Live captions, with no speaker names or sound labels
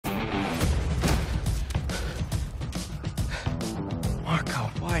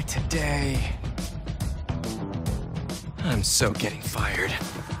by today. I'm so getting fired.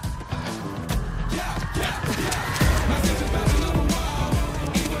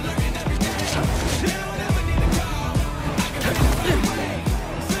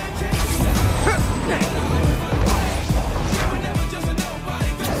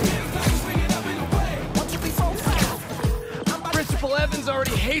 Principal Evans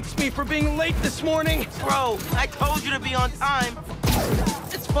already hates me for being late this morning. Bro, I told you to be on time.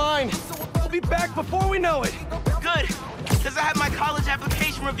 It's fine. We'll be back before we know it. Good, because I had my college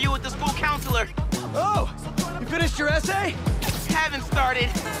application review with the school counselor. Oh, you finished your essay? Haven't started.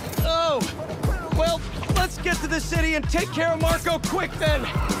 Oh, well, let's get to the city and take care of Marco quick then.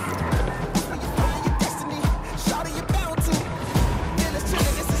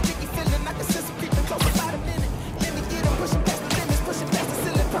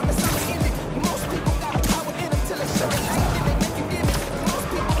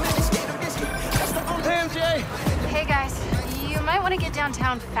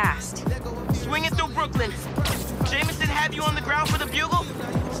 Downtown fast. Swing it through Brooklyn. Jameson have you on the ground for the bugle?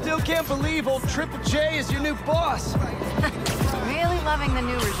 Still can't believe old Triple J is your new boss. Really loving the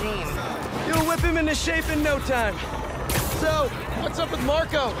new regime. You'll whip him into shape in no time. So, what's up with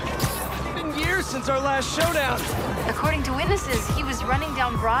Marco? It's been years since our last showdown. According to witnesses, he was running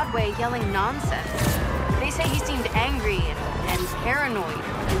down Broadway yelling nonsense. They say he seemed angry and paranoid,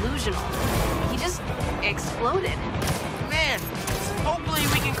 delusional. He just exploded. Man, hopefully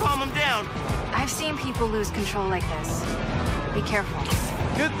we can calm him down. I've seen people lose control like this. Be careful.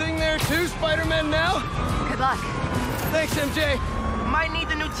 Good thing there are two Spider-Men now. Good luck. Thanks, MJ. Might need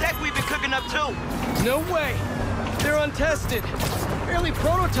the new tech we've been cooking up too. No way. They're untested. Barely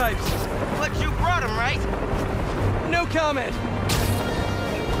prototypes. But you brought them, right? No comment.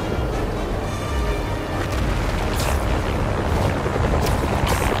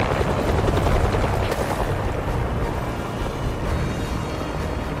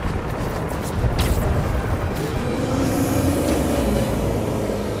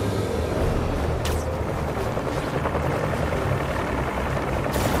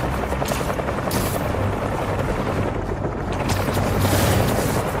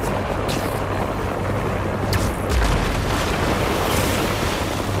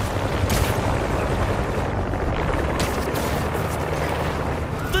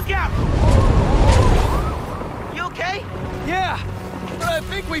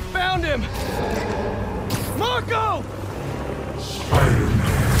 We found him! Marco! Spider-Man.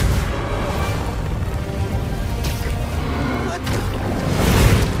 What the?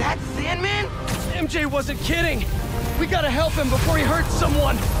 That's Sandman? MJ wasn't kidding. We gotta help him before he hurts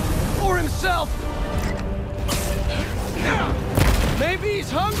someone. Or himself. Maybe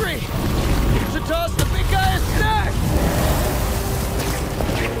he's hungry. Should toss the big guy a snack.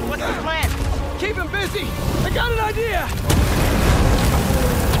 What's the plan? Keep him busy. I got an idea.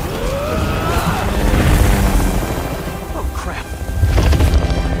 Oh, crap.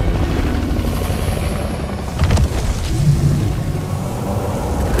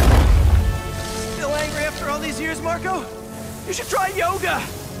 Still angry after all these years, Marco? You should try yoga.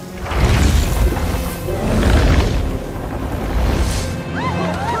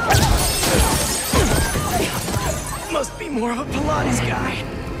 Must be more of a Pilates guy.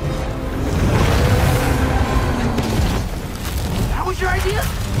 That was your idea?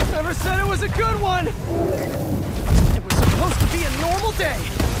 Never said it was a good one! It was supposed to be a normal day.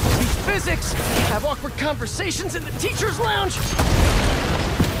 Teach physics, have awkward conversations in the teacher's lounge. Use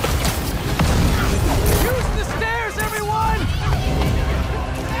the stairs, everyone!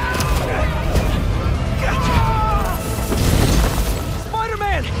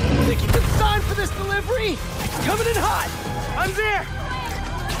 Spider-Man! Think you can sign for this delivery? Coming in hot! I'm there!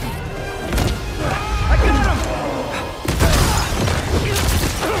 I got him!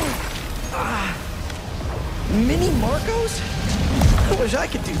 Mini Marcos? I wish I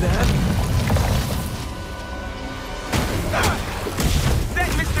could do that. Set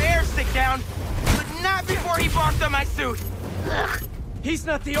Mr. Airstick down, but not before he barked on my suit. He's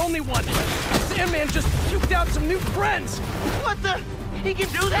not the only one. Sandman just puked out some new friends. What the? He can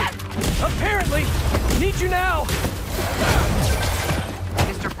do that? Apparently. Need you now.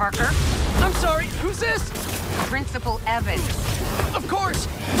 Mr. Parker? I'm sorry, who's this? Principal Evans. Of course,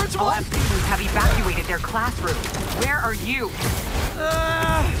 Principal All students have evacuated their classroom. Where are you?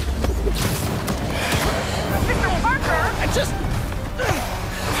 Mr. Parker! I just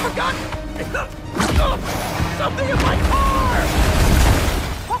forgot something in my car.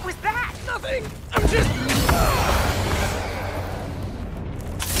 What was that? Nothing. I'm just.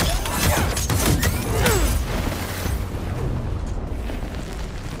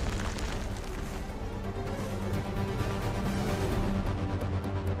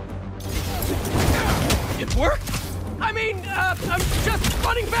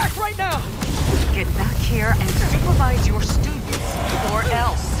 running back right now! Get back here and supervise your students, or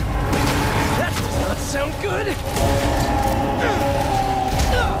else. That does not sound good!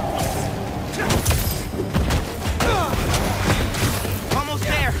 Almost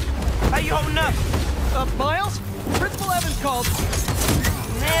there. How you holding up? Miles? Principal Evans called.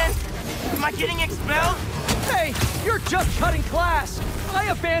 Man, am I getting expelled? Hey, you're just cutting class! I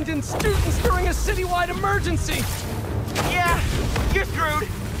abandoned students during a citywide emergency! Yeah, you're screwed.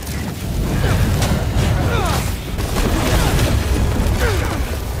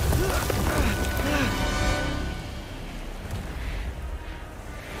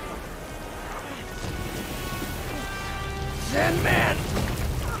 Sandman!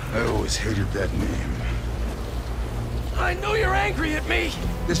 I always hated that name. I know you're angry at me!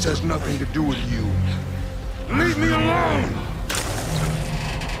 This has nothing to do with you. Leave me alone!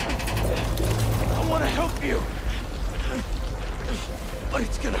 I want to help you. But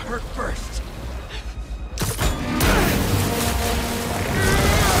it's gonna hurt first.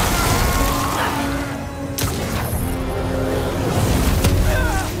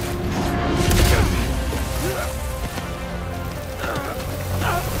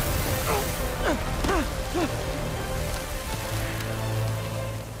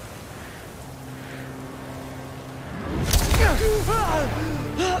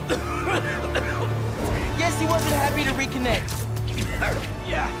 Guess he wasn't happy to reconnect.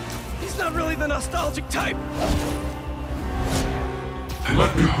 Yeah, he's not really the nostalgic type.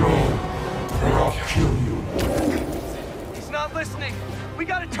 Let me go, or I'll kill you. He's not listening. We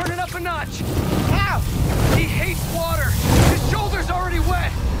gotta turn it up a notch. How? He hates water. His shoulder's already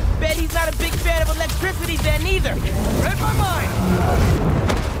wet. Bet he's not a big fan of electricity then either. Read my mind.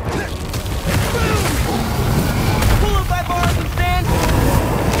 Cool if I borrow some sand?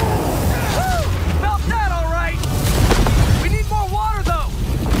 Felt that all right. We need more water, though.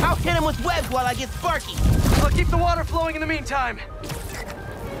 I'll hit him with webs while I get sparky. I'll keep the water flowing in the meantime. He's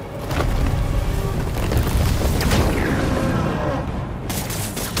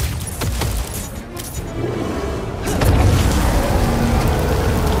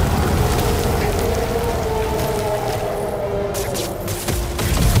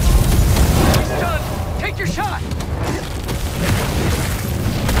done. Take your shot.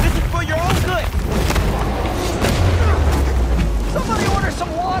 This is for your own good. Somebody order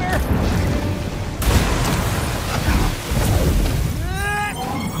some water.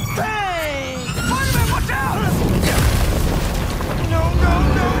 Bang! Spider-Man, watch out! No, no,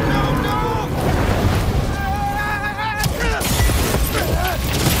 no, no, no!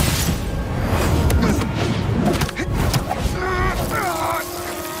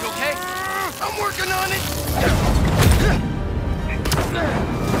 You okay? I'm working on it!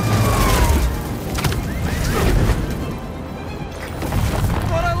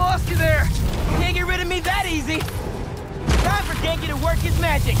 Thought I lost you there. Can't get rid of me that easy. Time for Genki to work his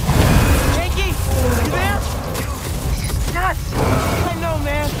magic. Genki, you there? Nuts! I know,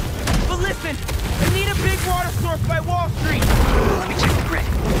 man. But listen, I need a big water source by Wall Street. Let me check the grid.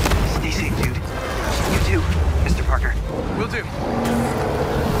 Stay safe, dude. You too, Mr. Parker. Will do.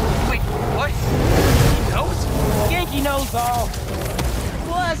 Wait, what? He knows? Genki knows all.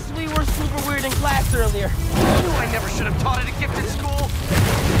 Plus, we were super weird in class earlier. I never should have taught at a gifted school.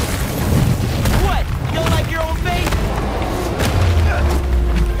 What? You don't like your own face?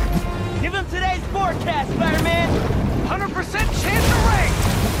 Give him today's forecast, Spider-Man. 100% chance of rain.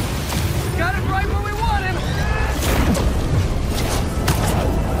 Got it right where we want him.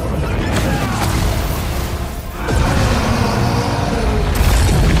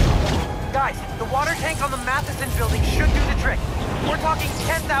 Guys, the water tank on the Matheson building should do the trick. We're talking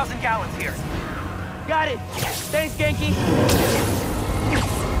 10,000 gallons here. Got it. Thanks, Genki.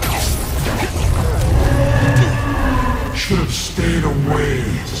 Should have stayed away,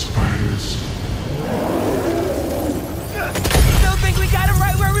 spiders. Still think we got him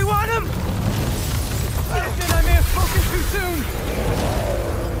right where we want him? Listen, I may have spoken too soon.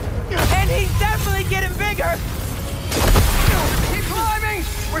 And he's definitely getting bigger. Keep climbing.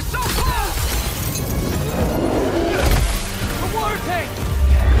 We're so close. The water tank.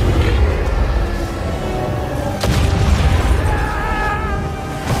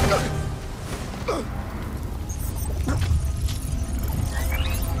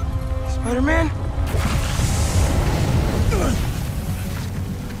 Spider-Man?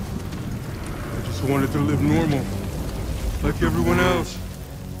 I just wanted to live normal, like everyone else.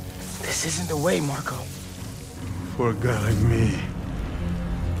 This isn't the way, Marco. For a guy like me,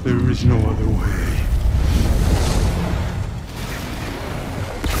 there is no other way.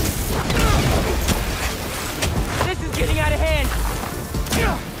 This is getting out of hand.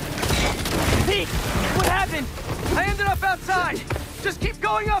 fine! Just keep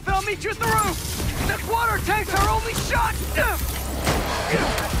going up and I'll meet you at the roof! That water tank's our only shot!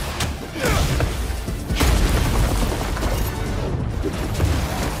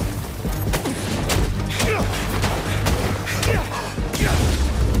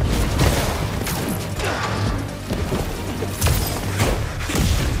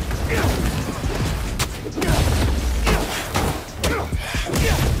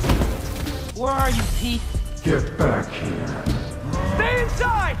 Where are you, Pete? Get back here. Stay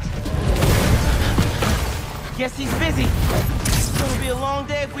inside! Guess he's busy. It's gonna be a long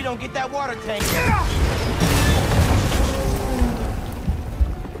day if we don't get that water tank.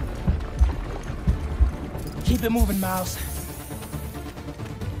 Keep it moving, Miles.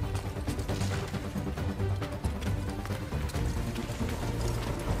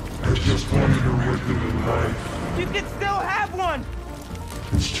 I just wanted a regular life. You can still have one!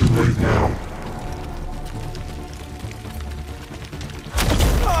 It's too late now.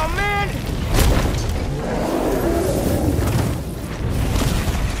 Oh, man!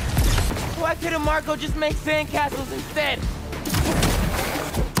 Why couldn't Marco just make sandcastles instead?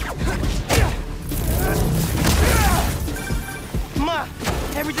 Ma,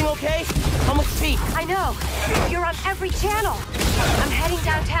 everything okay? How much Pete? I know. You're on every channel. I'm heading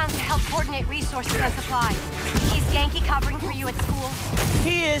downtown to help coordinate resources and supplies. Is Yankee covering for you at school?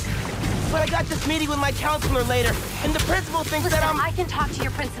 He is. But I got this meeting with my counselor later, and the principal thinks Listen, that I'm... I can talk to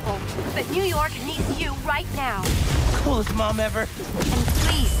your principal, but New York needs you right now. Coolest mom ever. And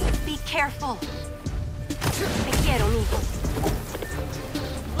please, be careful. Te quiero, mijo.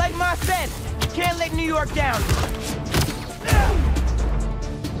 Like Ma said, can't let New York down.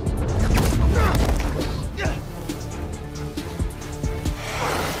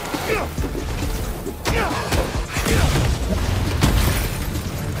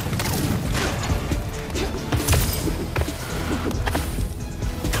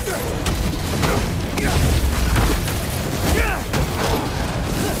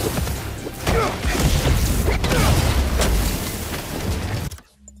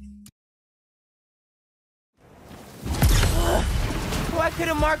 Why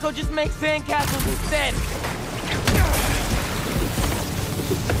couldn't Marco just make sandcastles instead?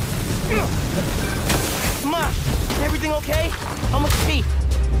 Ma, everything okay? How much Pete?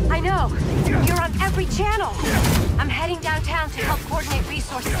 I know. You're on every channel. I'm heading downtown to help coordinate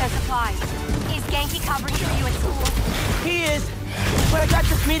resources and supplies. Is Yankee covering for you at school? He is. But I got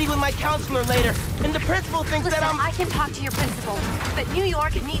this meeting with my counselor later, and the principal thinks Listen, that I'm... I can talk to your principal, but New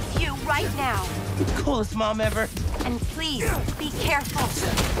York needs you right now. Coolest mom ever. And please, be careful.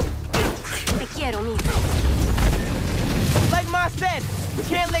 Te quiero, mijo. Like Ma said,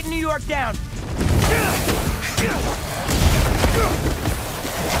 can't let New York down.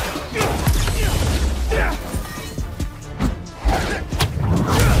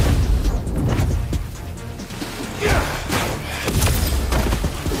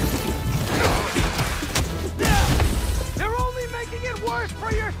 They're only making it worse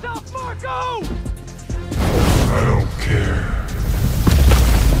for yourself, Marco! I don't care.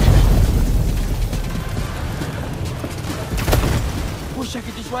 Wish I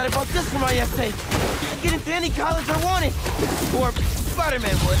could just write about this for my essay. I'd get into any college I wanted. Or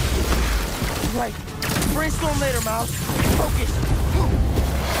Spider-Man would. Right. Brainstorm later, Miles. Focus.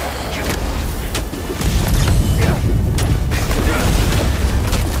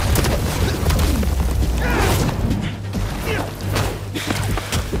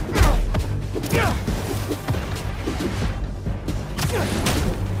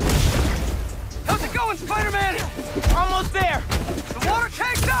 How's it going, Spider-Man? Almost there. The water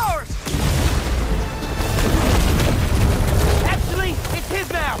tank's ours! Actually, it's his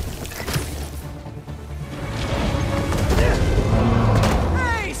now.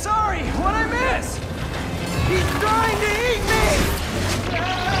 Hey, sorry, what'd I miss? He's trying to eat me!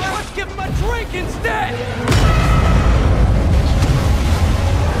 Let's give him a drink instead!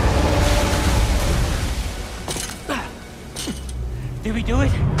 Did we do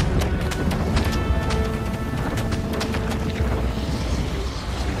it?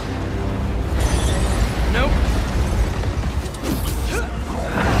 Nope.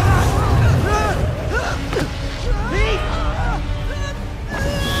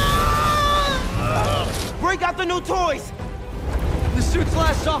 Break out the new toys! The suit's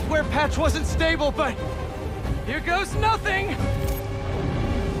last software patch wasn't stable, but here goes nothing!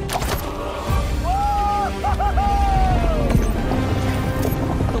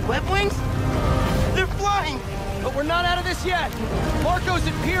 The web wings? They're flying! But we're not out of this yet. Marco's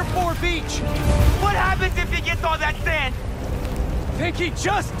at Pier 4 Beach. What happens if he gets all that sand? Think he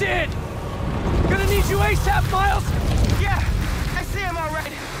just did! Gonna need you ASAP, Miles! Yeah, all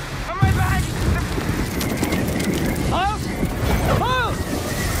right. I'm right behind you. Miles? Miles!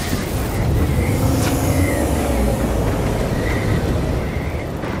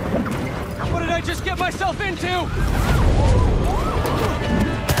 What did I just get myself into?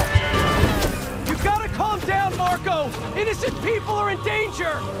 You gotta calm down, Marco! Innocent people are in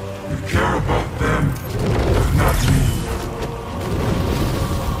danger! You care about them, but not me.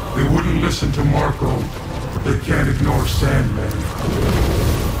 They wouldn't listen to Marco, but they can't ignore Sandman.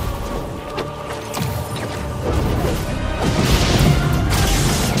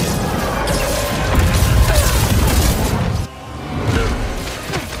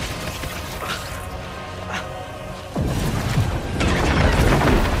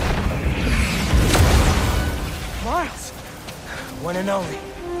 Miles! One and only.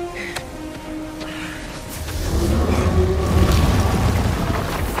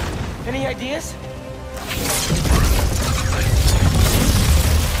 Any ideas?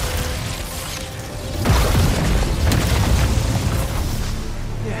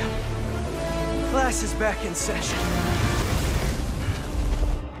 Yeah. Class is back in session.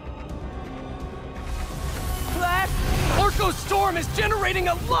 Class? Orko's storm is generating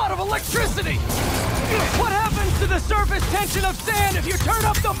a lot of electricity! What happens to the surface tension of sand if you turn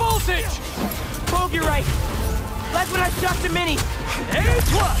up the voltage? Bogey right. Like when I shot the mini. A+.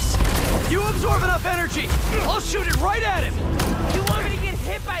 If you absorb enough energy, I'll shoot it right at him. You want me to get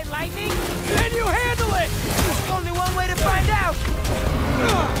hit by lightning? Then you handle it! There's only one way to find out.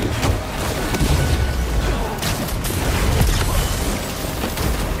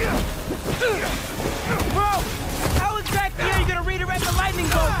 Bro, how exactly are you gonna redirect the lightning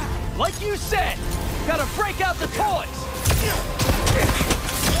bolt? Like you said, gotta break out the toys!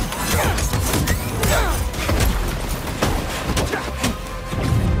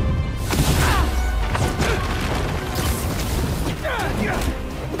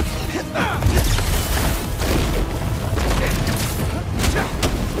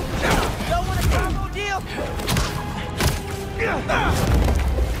 Don't want a combo deal?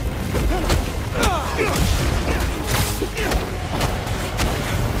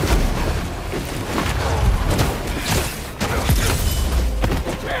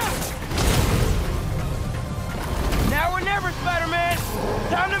 Now or never, Spider-Man!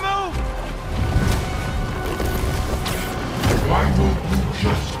 Time to move! Why won't you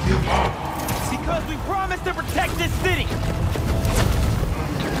just give up? Because we promised to protect this city!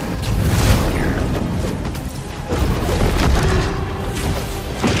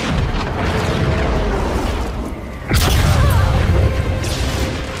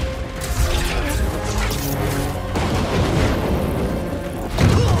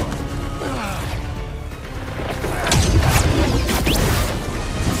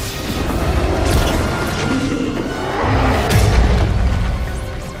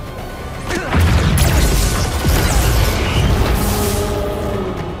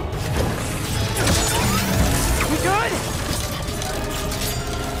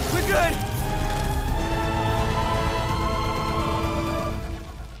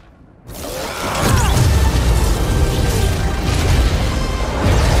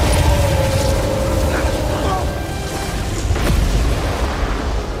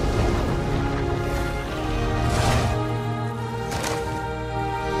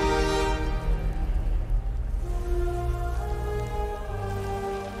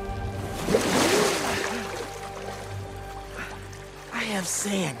 I have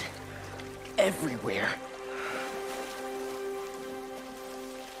sand everywhere.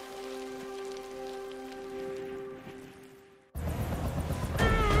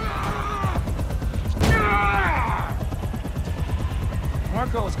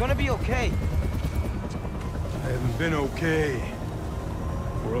 Marco, it's gonna be okay. I haven't been okay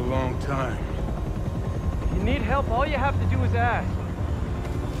for a long time. If you need help, all you have to do is ask.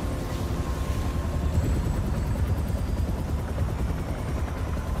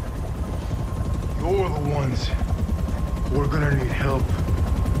 You're the ones who are gonna need help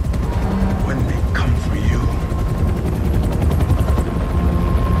when they come for you.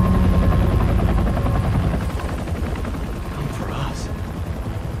 Come for us.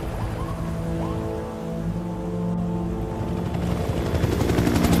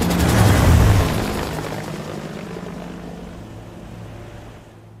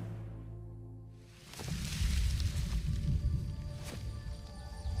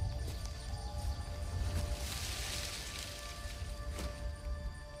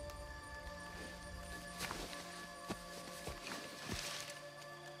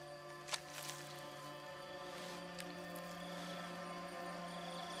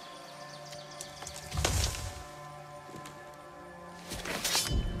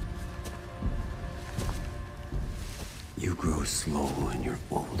 grow slow in your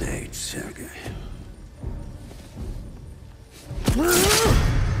old age, Sergei.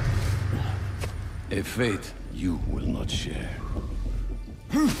 A fate you will not share.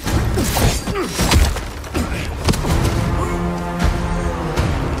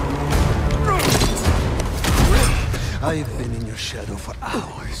 I've been in your shadow for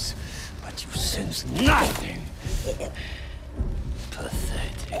hours, but you sense nothing.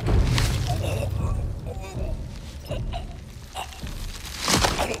 Pathetic.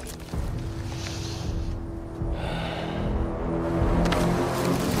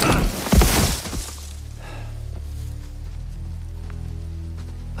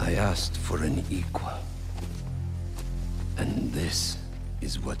 I asked for an equal. And this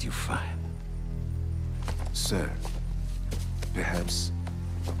is what you find. Sir, perhaps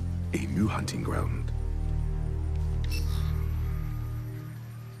a new hunting ground.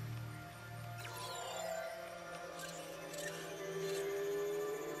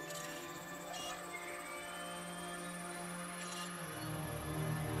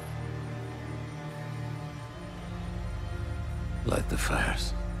 Light the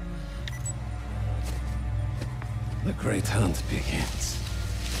fires. The great hunt begins.